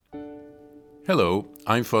Hello,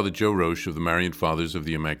 I'm Father Joe Roche of the Marian Fathers of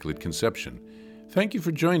the Immaculate Conception. Thank you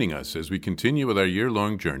for joining us as we continue with our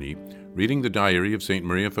year-long journey, reading the diary of St.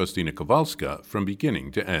 Maria Faustina Kowalska from beginning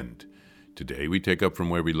to end. Today we take up from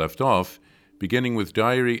where we left off, beginning with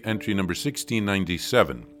diary entry number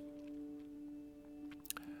 1697.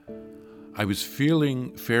 I was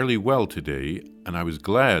feeling fairly well today, and I was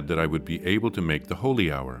glad that I would be able to make the Holy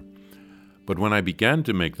Hour. But when I began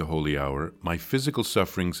to make the Holy Hour, my physical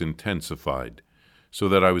sufferings intensified, so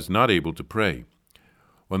that I was not able to pray.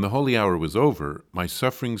 When the Holy Hour was over, my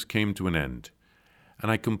sufferings came to an end, and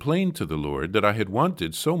I complained to the Lord that I had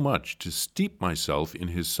wanted so much to steep myself in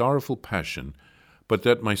His sorrowful passion, but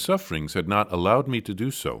that my sufferings had not allowed me to do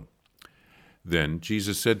so. Then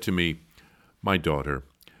Jesus said to me, "My daughter,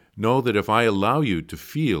 know that if I allow you to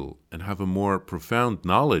feel and have a more profound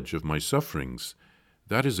knowledge of my sufferings,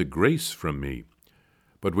 that is a grace from me.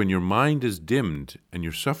 But when your mind is dimmed and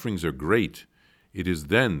your sufferings are great, it is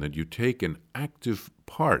then that you take an active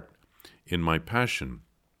part in my passion,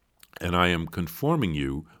 and I am conforming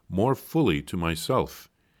you more fully to myself.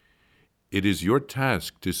 It is your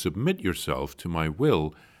task to submit yourself to my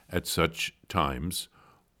will at such times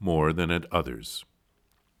more than at others.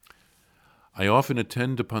 I often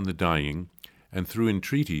attend upon the dying, and through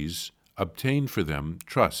entreaties obtain for them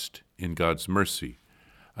trust in God's mercy,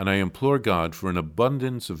 and I implore God for an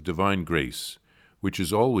abundance of divine grace, which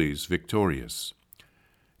is always victorious.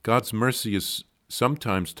 God's mercy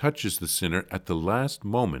sometimes touches the sinner at the last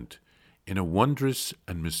moment in a wondrous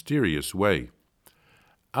and mysterious way.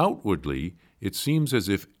 Outwardly, it seems as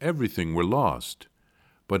if everything were lost,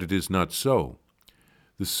 but it is not so.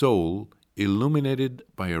 The soul, illumined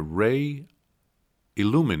by a ray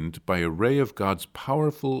of God's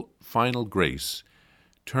powerful final grace,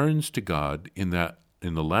 turns to God in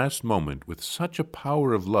the last moment with such a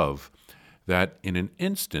power of love that in an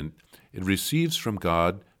instant it receives from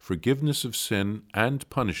God forgiveness of sin and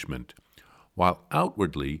punishment, while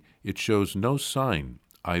outwardly it shows no sign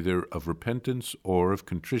either of repentance or of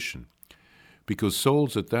contrition, because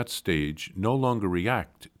souls at that stage no longer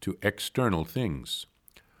react to external things.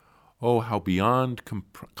 Oh, how beyond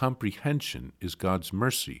comprehension is God's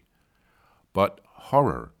mercy! But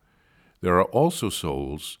horror! There are also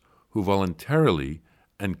souls who voluntarily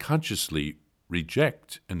and consciously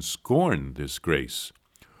reject and scorn this grace.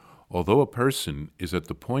 Although a person is at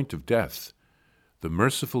the point of death, the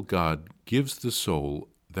merciful God gives the soul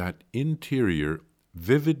that interior,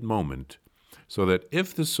 vivid moment, so that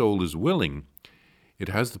if the soul is willing, it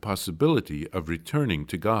has the possibility of returning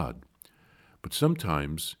to God. But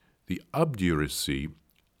sometimes the obduracy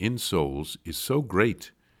in souls is so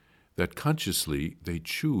great that consciously they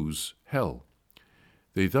choose hell.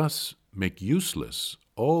 They thus make useless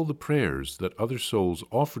all the prayers that other souls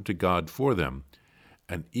offer to God for them,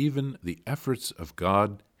 and even the efforts of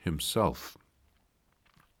God Himself.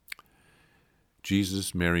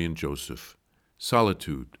 Jesus, Mary, and Joseph.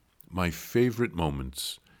 Solitude, my favorite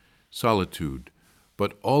moments. Solitude,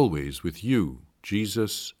 but always with you,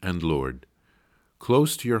 Jesus and Lord.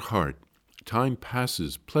 Close to your heart, time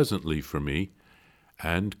passes pleasantly for me,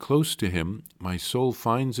 and close to Him my soul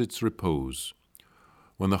finds its repose.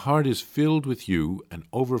 When the heart is filled with you and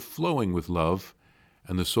overflowing with love,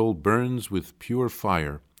 and the soul burns with pure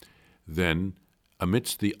fire, then,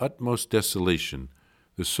 amidst the utmost desolation,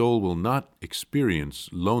 the soul will not experience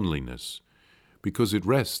loneliness, because it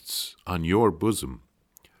rests on your bosom.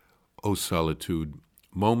 O solitude,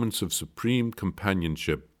 moments of supreme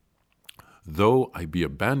companionship! Though I be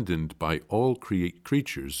abandoned by all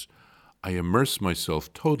creatures, I immerse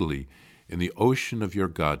myself totally in the ocean of your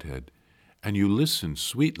Godhead, and you listen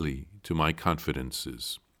sweetly to my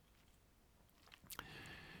confidences.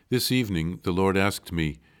 This evening the Lord asked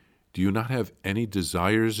me, "Do you not have any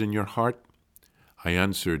desires in your heart?" I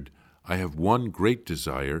answered, "I have one great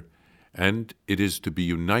desire, and it is to be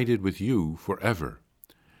united with you forever."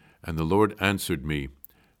 And the Lord answered me,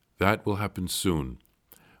 "That will happen soon.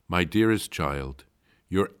 My dearest child,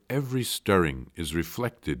 your every stirring is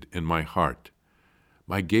reflected in my heart.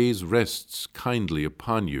 My gaze rests kindly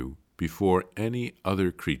upon you before any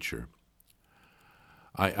other creature."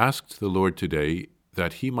 I asked the Lord today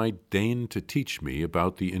that He might deign to teach me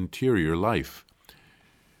about the interior life.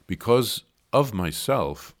 Because of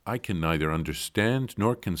myself, I can neither understand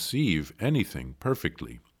nor conceive anything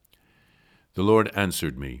perfectly. The Lord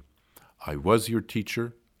answered me, "I was your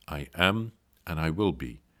teacher, I am, and I will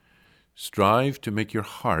be. Strive to make your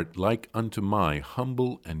heart like unto my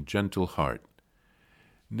humble and gentle heart.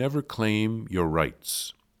 Never claim your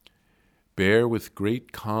rights. Bear with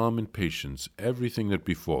great calm and patience everything that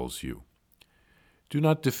befalls you. Do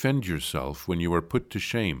not defend yourself when you are put to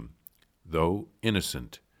shame. though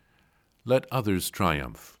innocent. Let others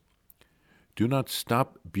triumph. Do not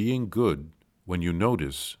stop being good when you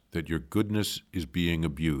notice that your goodness is being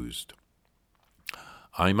abused.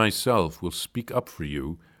 I myself will speak up for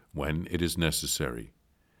you when it is necessary.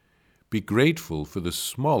 Be grateful for the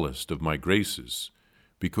smallest of my graces,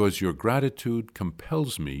 because your gratitude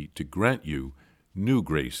compels me to grant you new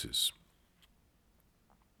graces.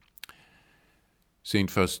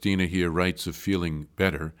 St. Faustina here writes of feeling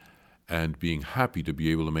better and being happy to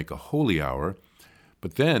be able to make a holy hour,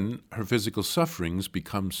 but then her physical sufferings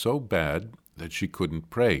become so bad that she couldn't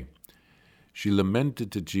pray. She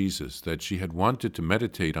lamented to Jesus that she had wanted to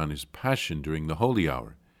meditate on his passion during the holy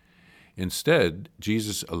hour. Instead,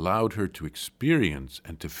 Jesus allowed her to experience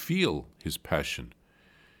and to feel his passion.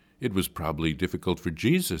 It was probably difficult for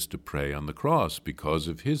Jesus to pray on the cross because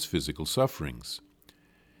of his physical sufferings.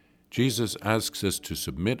 Jesus asks us to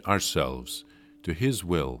submit ourselves to his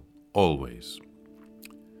will always.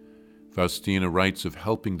 Faustina writes of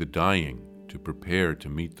helping the dying to prepare to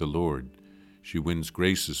meet the Lord. She wins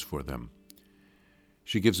graces for them.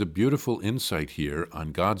 She gives a beautiful insight here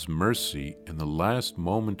on God's mercy in the last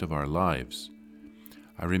moment of our lives.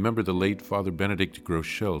 I remember the late Father Benedict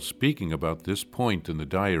Groeschel speaking about this point in the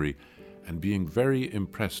diary and being very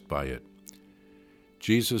impressed by it.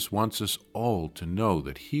 Jesus wants us all to know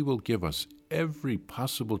that he will give us every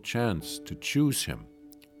possible chance to choose him,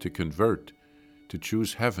 to convert, to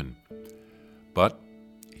choose heaven. But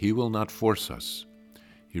he will not force us.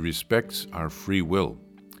 He respects our free will.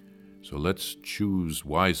 So let's choose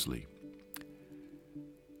wisely.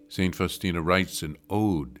 St. Faustina writes an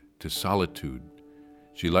ode to solitude.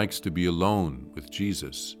 She likes to be alone with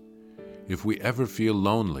Jesus. If we ever feel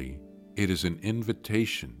lonely, it is an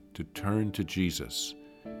invitation to turn to Jesus.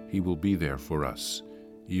 He will be there for us,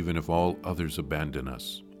 even if all others abandon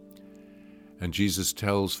us. And Jesus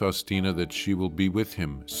tells Faustina that she will be with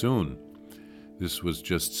him soon. This was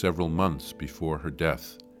just several months before her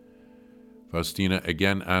death. Faustina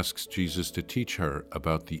again asks Jesus to teach her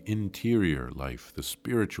about the interior life, the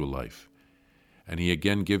spiritual life, and he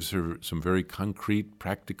again gives her some very concrete,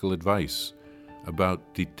 practical advice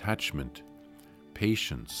about detachment,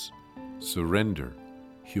 patience, surrender,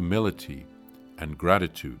 humility, and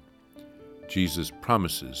gratitude. Jesus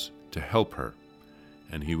promises to help her,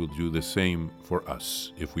 and he will do the same for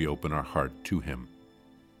us if we open our heart to him.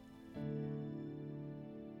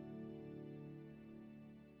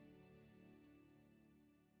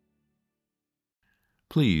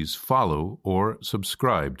 Please follow or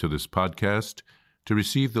subscribe to this podcast to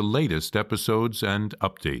receive the latest episodes and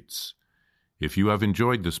updates. If you have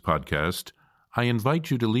enjoyed this podcast, I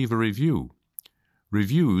invite you to leave a review.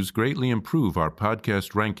 Reviews greatly improve our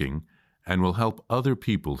podcast ranking and will help other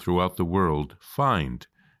people throughout the world find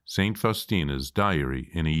St. Faustina's Diary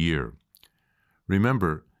in a Year.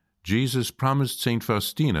 Remember, Jesus promised St.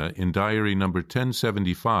 Faustina in Diary number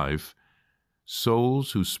 1075,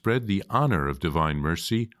 souls who spread the honor of divine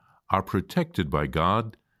mercy are protected by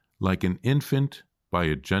God like an infant by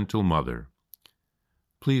a gentle mother.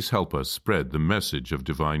 Please help us spread the message of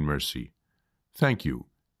divine mercy. Thank you,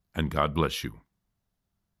 and God bless you.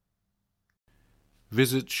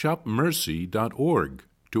 Visit shopmercy.org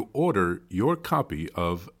to order your copy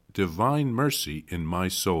of Divine Mercy in My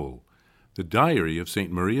Soul, the Diary of St.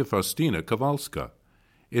 Maria Faustina Kowalska.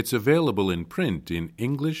 It's available in print in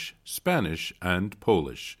English, Spanish, and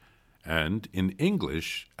Polish, and in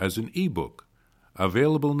English as an e-book,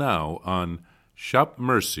 available now on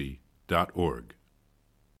shopmercy.org.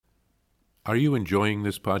 Are you enjoying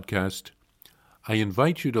this podcast? I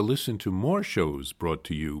invite you to listen to more shows brought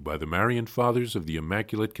to you by the Marian Fathers of the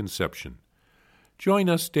Immaculate Conception. Join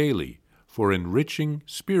us daily for enriching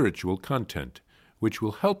spiritual content, which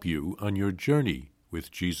will help you on your journey with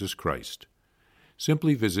Jesus Christ.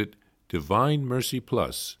 Simply visit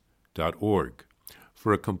DivineMercyPlus.org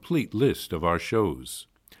for a complete list of our shows.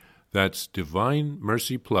 That's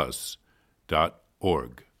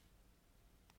DivineMercyPlus.org.